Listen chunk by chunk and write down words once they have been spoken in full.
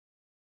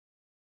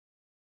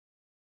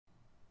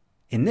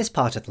In this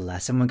part of the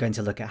lesson, we're going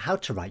to look at how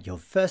to write your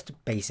first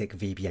basic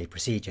VBA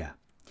procedure.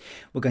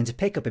 We're going to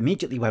pick up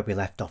immediately where we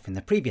left off in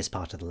the previous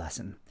part of the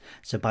lesson.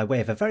 So by way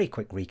of a very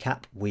quick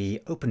recap, we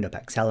opened up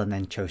Excel and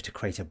then chose to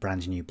create a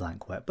brand new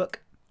blank workbook.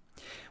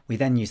 We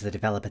then used the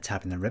Developer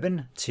tab in the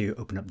ribbon to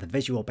open up the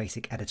Visual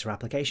Basic Editor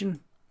application.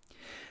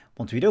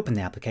 Once we'd opened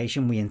the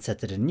application, we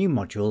inserted a new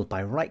module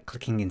by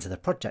right-clicking into the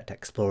Project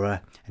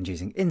Explorer and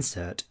using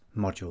Insert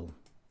Module.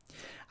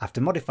 After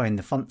modifying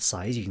the font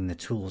size using the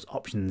Tools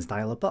Options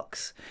dialog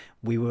box,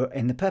 we were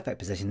in the perfect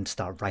position to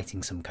start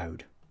writing some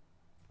code.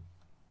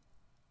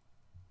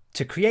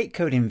 To create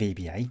code in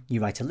VBA, you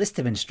write a list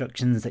of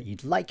instructions that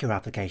you'd like your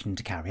application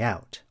to carry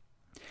out.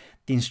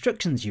 The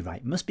instructions you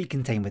write must be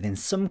contained within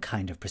some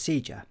kind of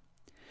procedure.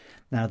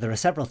 Now, there are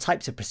several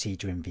types of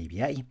procedure in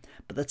VBA,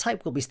 but the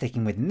type we'll be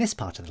sticking with in this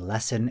part of the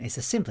lesson is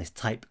the simplest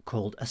type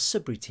called a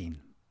subroutine.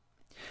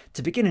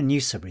 To begin a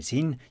new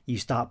subroutine, you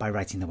start by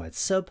writing the word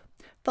sub,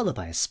 followed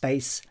by a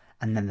space,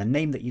 and then the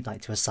name that you'd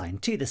like to assign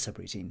to the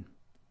subroutine.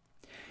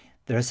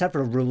 There are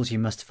several rules you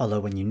must follow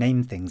when you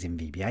name things in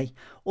VBA,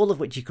 all of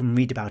which you can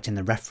read about in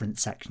the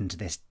reference section to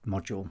this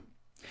module.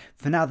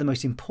 For now, the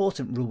most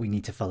important rule we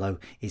need to follow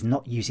is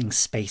not using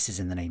spaces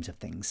in the names of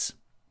things.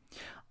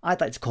 I'd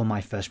like to call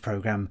my first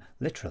program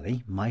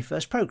literally my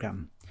first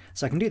program,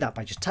 so I can do that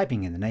by just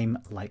typing in the name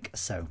like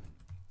so.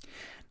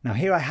 Now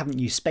here I haven't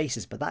used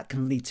spaces, but that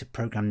can lead to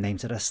program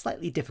names that are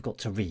slightly difficult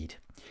to read.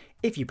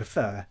 If you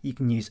prefer, you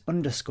can use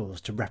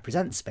underscores to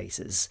represent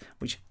spaces,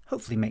 which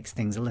hopefully makes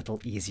things a little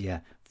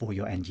easier for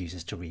your end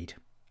users to read.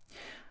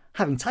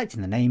 Having typed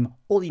in the name,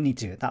 all you need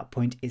to do at that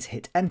point is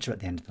hit enter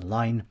at the end of the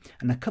line,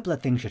 and a couple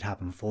of things should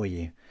happen for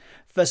you.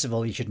 First of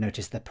all, you should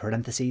notice the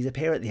parentheses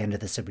appear at the end of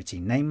the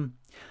subroutine name.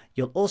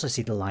 You'll also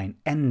see the line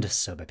end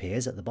sub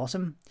appears at the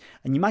bottom,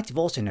 and you might have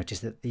also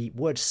noticed that the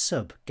word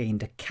sub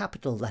gained a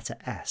capital letter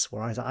S,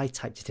 whereas I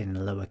typed it in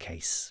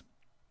lowercase.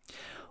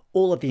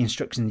 All of the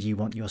instructions you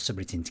want your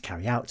subroutine to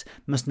carry out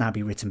must now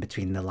be written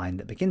between the line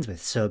that begins with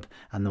sub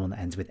and the one that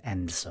ends with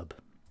end sub.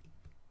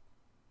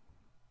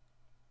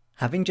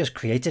 Having just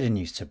created a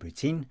new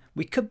subroutine,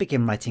 we could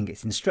begin writing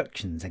its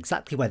instructions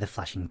exactly where the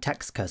flashing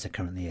text cursor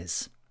currently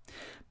is.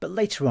 But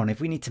later on,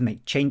 if we need to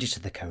make changes to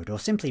the code or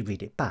simply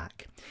read it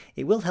back,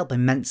 it will help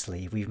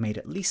immensely if we've made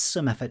at least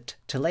some effort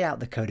to lay out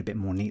the code a bit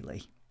more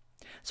neatly.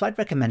 So I'd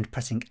recommend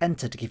pressing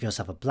enter to give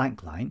yourself a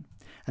blank line,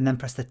 and then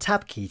press the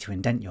tab key to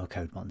indent your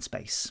code one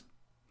space.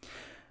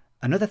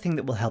 Another thing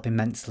that will help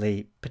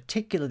immensely,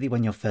 particularly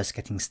when you're first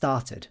getting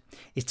started,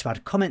 is to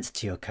add comments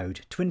to your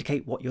code to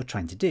indicate what you're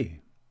trying to do.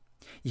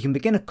 You can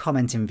begin a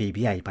comment in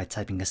VBA by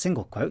typing a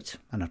single quote,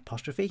 an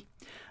apostrophe,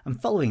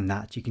 and following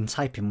that you can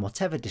type in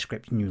whatever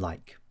description you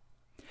like.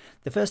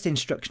 The first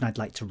instruction I'd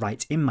like to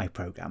write in my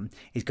program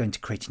is going to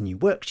create a new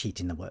worksheet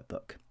in the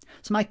workbook.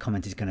 So my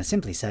comment is going to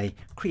simply say,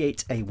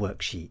 create a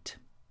worksheet.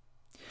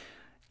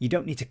 You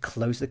don't need to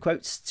close the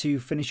quotes to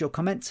finish your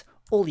comment.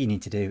 All you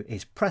need to do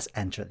is press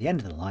enter at the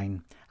end of the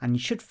line, and you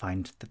should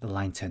find that the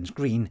line turns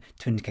green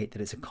to indicate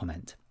that it's a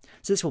comment.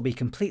 So this will be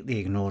completely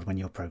ignored when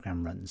your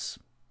program runs.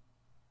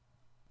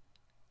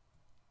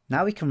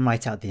 Now we can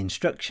write out the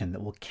instruction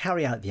that will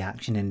carry out the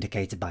action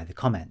indicated by the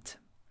comment.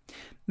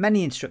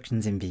 Many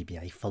instructions in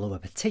VBA follow a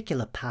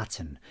particular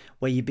pattern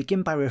where you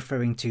begin by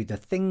referring to the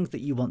thing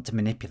that you want to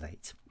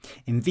manipulate.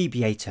 In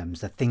VBA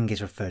terms, the thing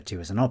is referred to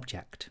as an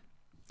object.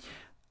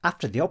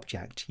 After the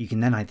object, you can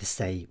then either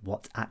say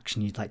what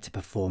action you'd like to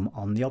perform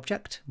on the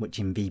object, which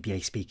in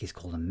VBA speak is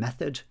called a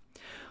method,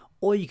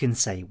 or you can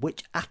say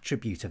which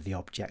attribute of the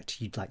object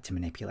you'd like to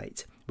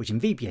manipulate, which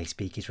in VBA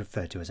speak is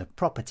referred to as a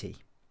property.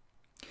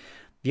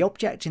 The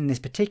object in this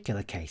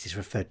particular case is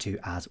referred to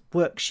as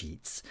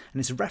worksheets, and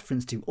it's a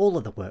reference to all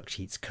of the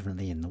worksheets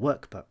currently in the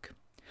workbook.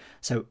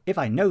 So if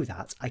I know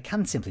that, I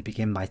can simply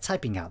begin by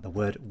typing out the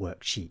word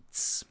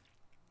worksheets.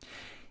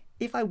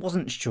 If I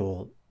wasn't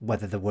sure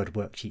whether the word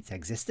worksheets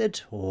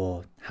existed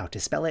or how to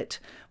spell it,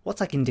 what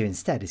I can do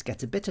instead is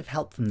get a bit of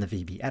help from the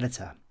VB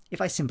editor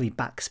if I simply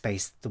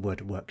backspace the word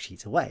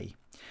worksheet away.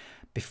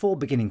 Before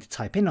beginning to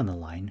type in on the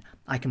line,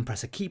 I can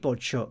press a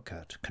keyboard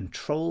shortcut,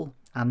 Control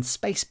and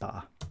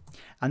Spacebar,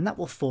 and that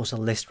will force a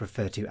list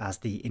referred to as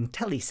the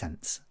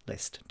IntelliSense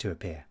list to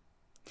appear.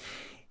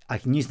 I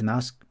can use the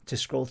mouse to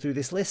scroll through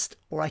this list,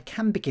 or I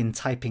can begin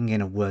typing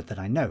in a word that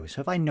I know.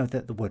 So if I know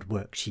that the word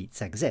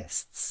worksheets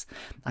exists,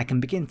 I can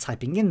begin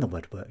typing in the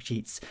word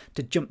worksheets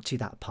to jump to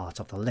that part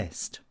of the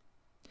list.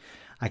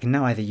 I can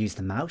now either use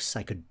the mouse,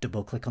 I could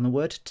double click on the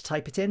word to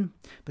type it in,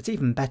 but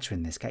even better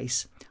in this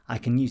case, I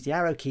can use the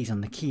arrow keys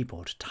on the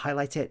keyboard to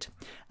highlight it,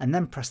 and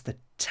then press the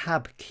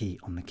tab key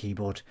on the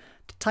keyboard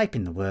to type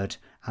in the word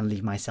and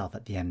leave myself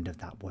at the end of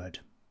that word.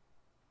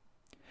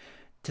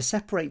 To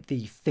separate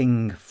the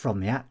thing from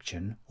the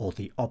action, or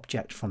the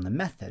object from the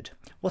method,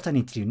 what I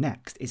need to do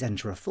next is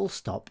enter a full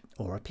stop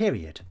or a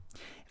period.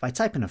 If I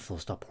type in a full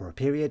stop or a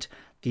period,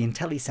 the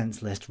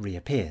IntelliSense list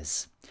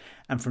reappears.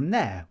 And from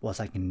there, what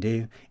I can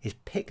do is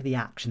pick the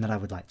action that I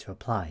would like to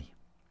apply.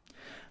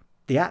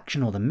 The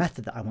action or the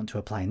method that I want to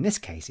apply in this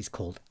case is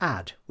called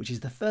add, which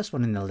is the first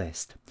one in the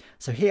list.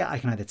 So here I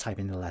can either type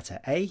in the letter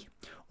A,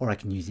 or I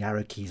can use the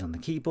arrow keys on the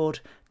keyboard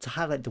to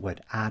highlight the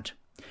word add,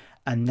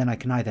 and then I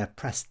can either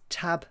press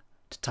tab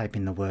to type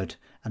in the word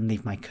and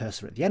leave my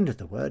cursor at the end of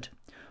the word,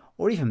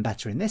 or even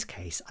better in this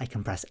case, I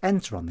can press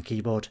enter on the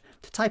keyboard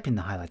to type in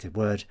the highlighted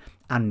word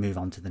and move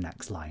on to the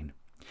next line.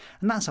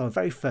 And that's our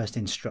very first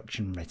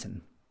instruction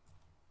written.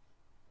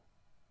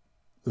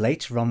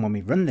 Later on, when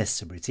we run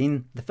this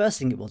subroutine, the first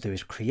thing it will do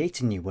is create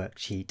a new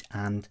worksheet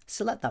and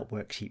select that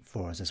worksheet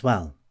for us as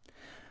well.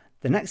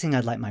 The next thing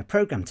I'd like my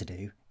program to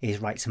do is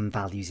write some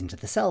values into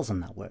the cells on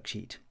that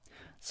worksheet.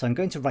 So I'm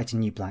going to write a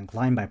new blank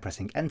line by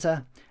pressing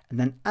enter, and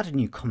then add a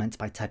new comment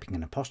by typing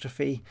an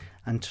apostrophe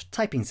and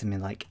typing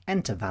something like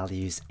enter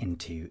values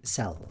into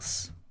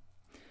cells.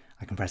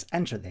 I can press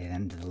enter at the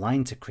end of the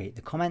line to create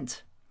the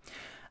comment.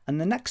 And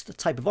the next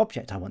type of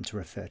object I want to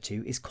refer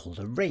to is called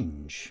a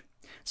range.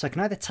 So I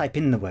can either type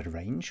in the word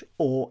range,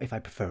 or if I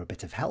prefer a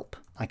bit of help,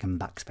 I can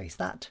backspace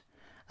that.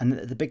 And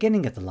at the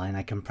beginning of the line,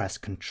 I can press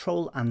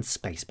Control and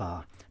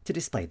Spacebar to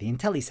display the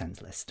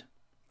IntelliSense list.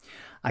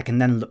 I can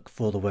then look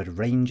for the word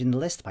range in the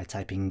list by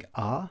typing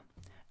R,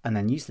 and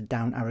then use the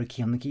down arrow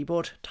key on the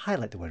keyboard to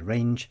highlight the word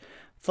range,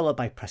 followed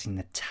by pressing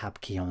the tab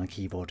key on the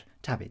keyboard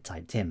to have it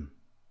typed in.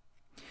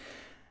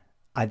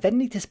 I then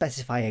need to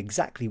specify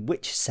exactly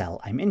which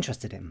cell I'm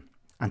interested in.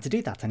 And to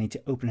do that, I need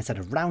to open a set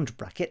of round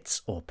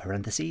brackets or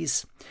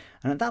parentheses.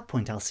 And at that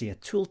point, I'll see a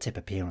tooltip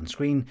appear on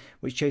screen,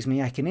 which shows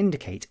me I can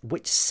indicate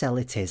which cell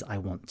it is I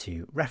want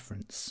to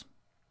reference.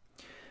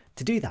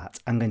 To do that,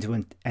 I'm going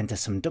to enter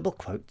some double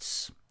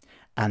quotes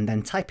and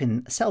then type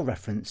in cell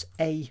reference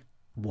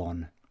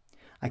A1.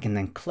 I can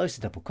then close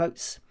the double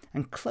quotes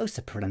and close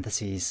the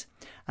parentheses,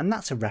 and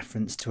that's a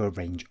reference to a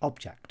range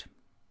object.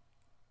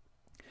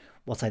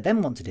 What I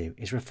then want to do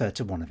is refer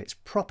to one of its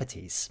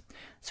properties.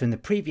 So in the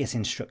previous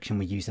instruction,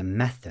 we use a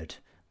method,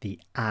 the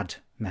add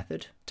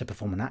method, to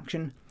perform an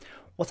action.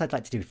 What I'd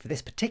like to do for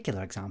this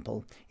particular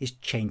example is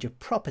change a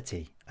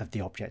property of the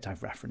object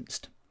I've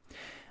referenced.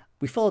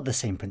 We follow the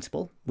same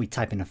principle. We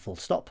type in a full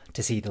stop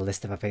to see the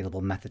list of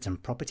available methods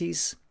and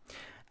properties.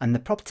 And the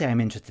property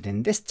I'm interested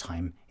in this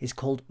time is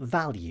called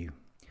value.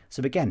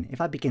 So again,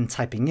 if I begin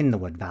typing in the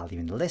word value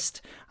in the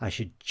list, I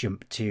should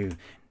jump to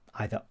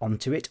either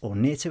onto it or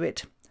near to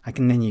it. I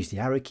can then use the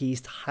arrow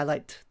keys to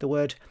highlight the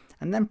word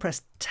and then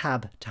press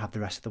tab to have the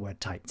rest of the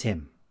word typed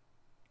in.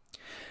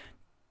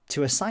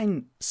 To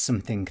assign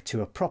something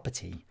to a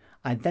property,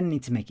 I then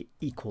need to make it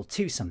equal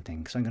to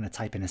something. So I'm going to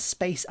type in a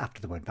space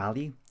after the word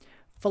value,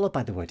 followed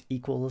by the word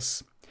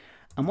equals.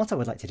 And what I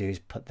would like to do is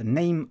put the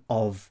name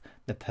of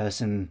the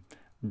person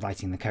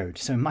writing the code.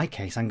 So in my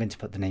case, I'm going to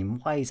put the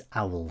name Wise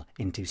Owl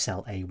into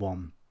cell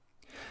A1.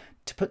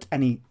 To put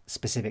any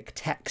specific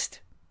text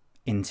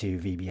into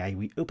VBA,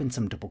 we open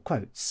some double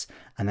quotes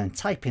and then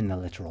type in the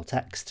literal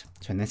text.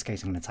 So in this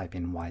case, I'm going to type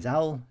in Wise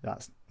Owl.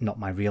 That's not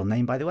my real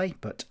name, by the way,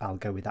 but I'll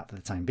go with that for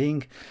the time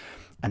being.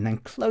 And then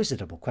close the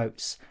double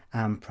quotes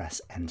and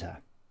press enter.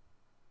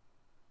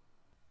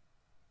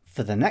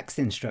 For the next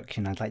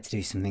instruction, I'd like to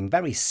do something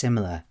very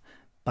similar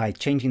by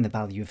changing the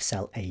value of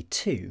cell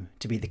A2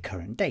 to be the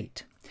current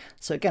date.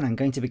 So again, I'm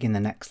going to begin the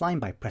next line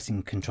by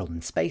pressing Control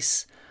and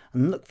Space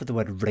and look for the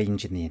word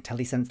range in the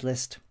IntelliSense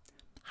list.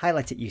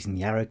 Highlight it using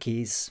the arrow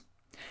keys.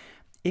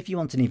 If you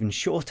want an even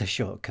shorter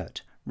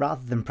shortcut,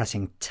 rather than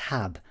pressing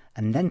tab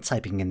and then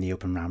typing in the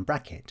open round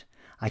bracket,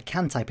 I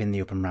can type in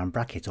the open round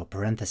bracket or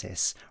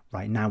parenthesis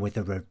right now with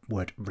the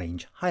word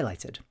range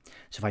highlighted.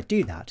 So if I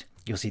do that,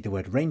 you'll see the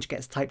word range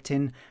gets typed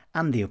in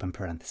and the open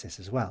parenthesis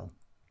as well.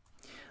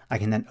 I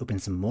can then open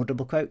some more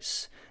double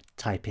quotes,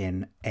 type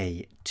in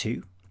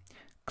A2,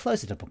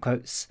 close the double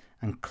quotes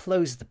and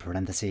close the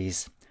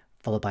parentheses,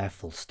 followed by a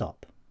full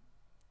stop.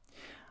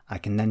 I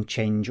can then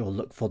change or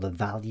look for the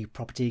value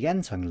property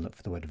again. So I'm going to look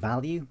for the word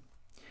value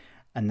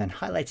and then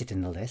highlight it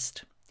in the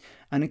list.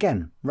 And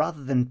again,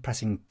 rather than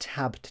pressing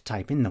tab to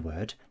type in the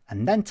word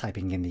and then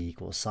typing in the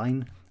equal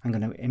sign, I'm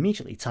going to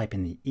immediately type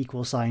in the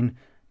equal sign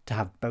to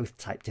have both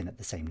typed in at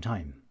the same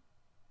time.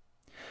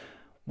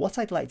 What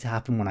I'd like to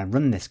happen when I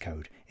run this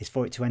code is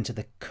for it to enter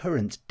the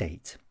current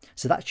date.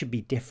 So that should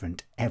be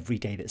different every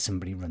day that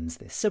somebody runs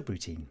this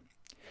subroutine.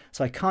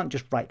 So I can't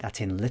just write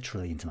that in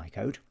literally into my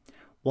code.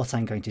 What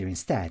I'm going to do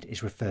instead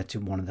is refer to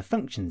one of the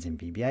functions in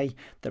VBA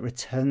that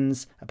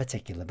returns a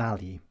particular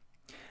value.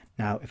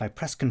 Now, if I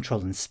press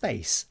Control and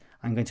Space,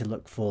 I'm going to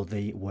look for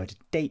the word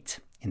date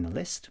in the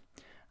list.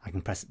 I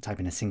can type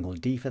in a single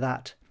D for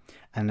that.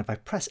 And if I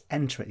press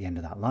Enter at the end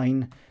of that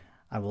line,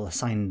 I will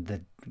assign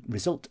the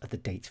result of the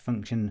date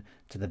function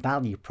to the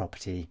value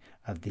property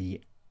of the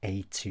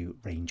A2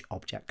 range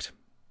object.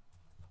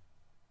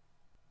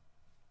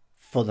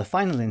 For the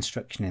final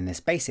instruction in this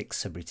basic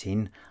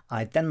subroutine,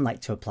 I'd then like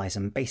to apply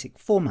some basic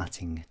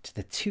formatting to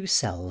the two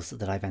cells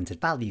that I've entered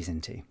values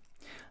into.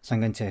 So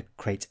I'm going to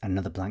create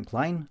another blank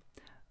line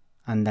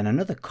and then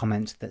another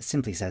comment that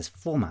simply says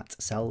format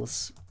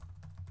cells.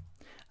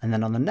 And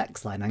then on the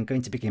next line, I'm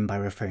going to begin by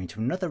referring to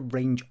another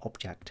range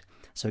object.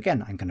 So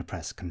again, I'm going to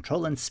press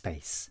Control and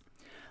Space,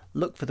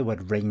 look for the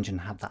word range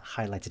and have that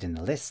highlighted in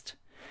the list,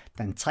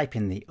 then type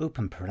in the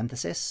open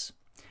parenthesis,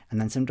 and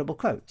then some double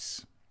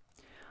quotes.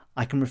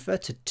 I can refer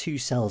to two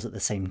cells at the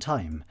same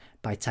time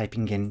by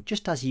typing in,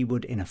 just as you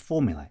would in a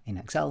formula in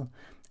Excel,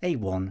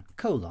 A1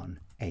 colon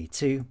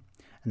A2,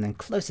 and then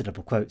closer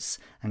double quotes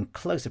and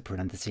closer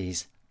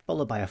parentheses,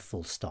 followed by a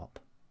full stop.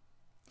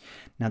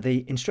 Now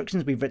the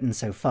instructions we've written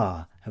so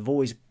far have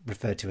always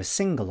referred to a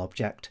single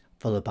object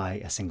followed by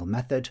a single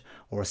method,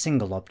 or a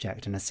single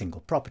object and a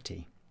single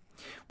property.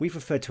 We've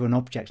referred to an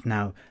object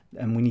now,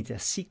 and we need a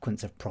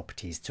sequence of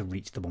properties to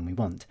reach the one we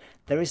want.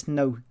 There is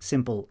no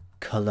simple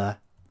colour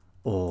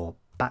or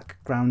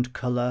background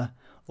colour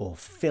or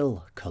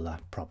fill colour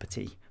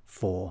property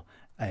for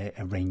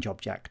a range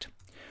object.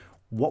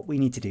 What we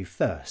need to do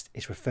first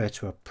is refer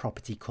to a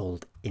property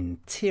called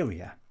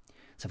interior.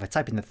 So if I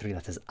type in the three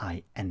letters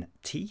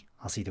INT,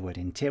 I'll see the word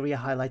interior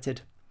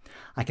highlighted.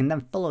 I can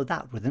then follow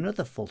that with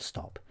another full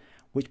stop,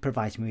 which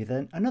provides me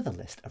with another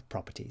list of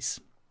properties.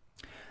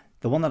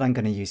 The one that I'm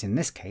going to use in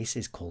this case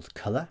is called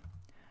colour.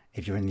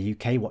 If you're in the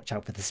UK, watch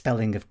out for the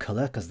spelling of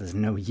colour because there's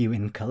no U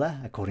in colour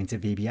according to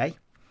VBA.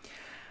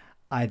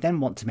 I then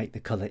want to make the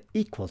colour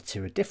equal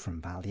to a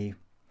different value.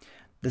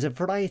 There's a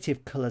variety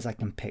of colours I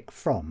can pick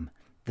from.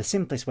 The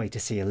simplest way to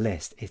see a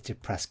list is to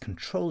press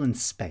Ctrl and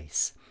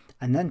space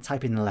and then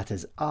type in the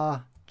letters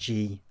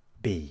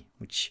RGB,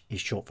 which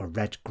is short for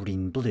red,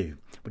 green, blue,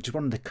 which is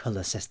one of the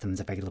colour systems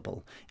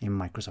available in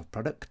Microsoft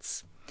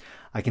products.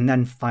 I can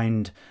then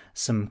find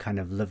some kind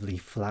of lovely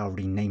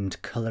flowery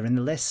named colour in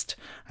the list.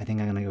 I think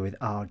I'm going to go with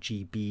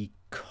RGB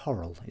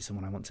Coral is the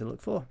one I want to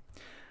look for.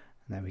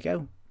 And there we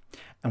go.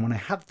 And when I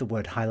have the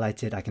word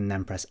highlighted, I can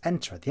then press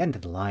enter at the end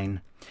of the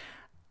line.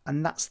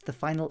 And that's the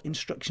final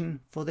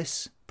instruction for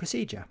this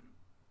procedure.